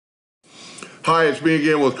Hi, it's me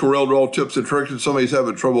again with Corel Draw Tips and Tricks. And somebody's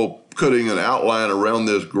having trouble putting an outline around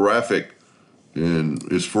this graphic, and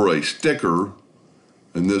it's for a sticker.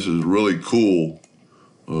 And this is really cool,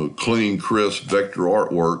 clean, crisp vector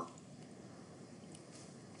artwork.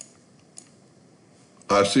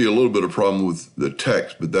 I see a little bit of problem with the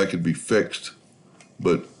text, but that could be fixed.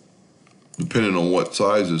 But depending on what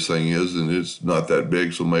size this thing is, and it's not that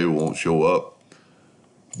big, so maybe it won't show up.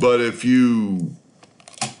 But if you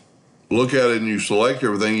look at it and you select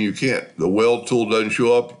everything, you can't. The weld tool doesn't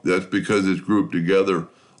show up. That's because it's grouped together.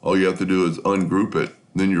 All you have to do is ungroup it.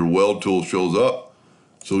 Then your weld tool shows up.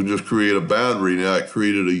 So just create a boundary. Now it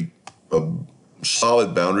created a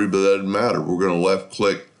solid boundary, but that doesn't matter. We're going to left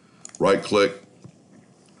click, right click,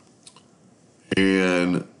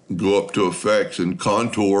 and go up to effects and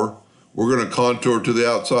contour. We're going to contour to the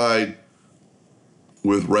outside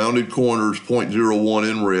with rounded corners,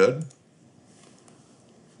 0.01 in red.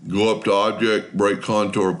 Go up to object, break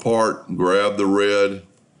contour apart, grab the red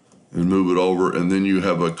and move it over, and then you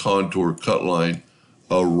have a contour cut line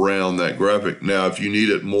around that graphic. Now, if you need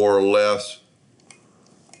it more or less,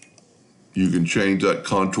 you can change that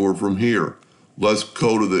contour from here. Let's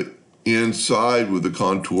go to the inside with the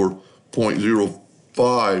contour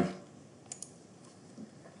 0.05,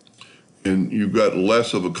 and you've got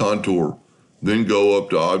less of a contour. Then go up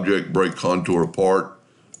to object, break contour apart,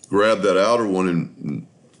 grab that outer one and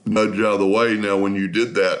nudge it out of the way. Now, when you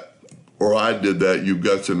did that, or I did that, you've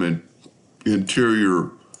got some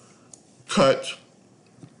interior cuts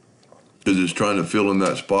because it's trying to fill in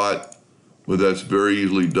that spot, but that's very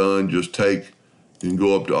easily done. Just take and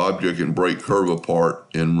go up to object and break curve apart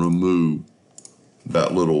and remove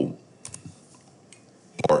that little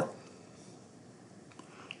part.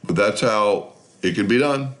 But that's how it can be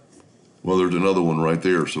done. Well, there's another one right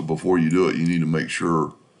there. So before you do it, you need to make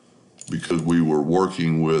sure, because we were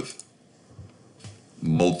working with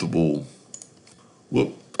multiple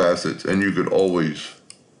facets, and you could always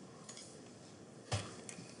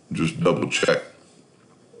just double check.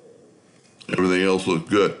 Everything else looks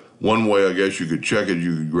good. One way I guess you could check it,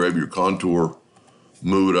 you could grab your contour,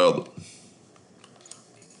 move it out,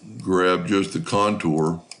 grab just the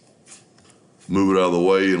contour, move it out of the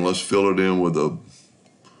way, and let's fill it in with a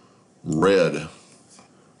red,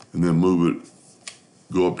 and then move it,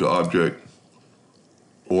 go up to object,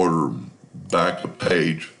 order back a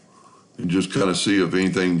page, and just kind of see if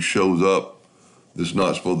anything shows up that's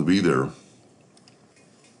not supposed to be there.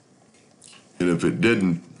 And if it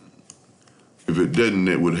didn't,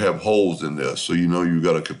 it would have holes in this, so you know you've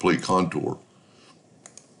got a complete contour.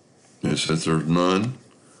 And since there's none,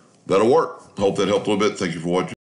 that'll work. Hope that helped a little bit. Thank you for watching.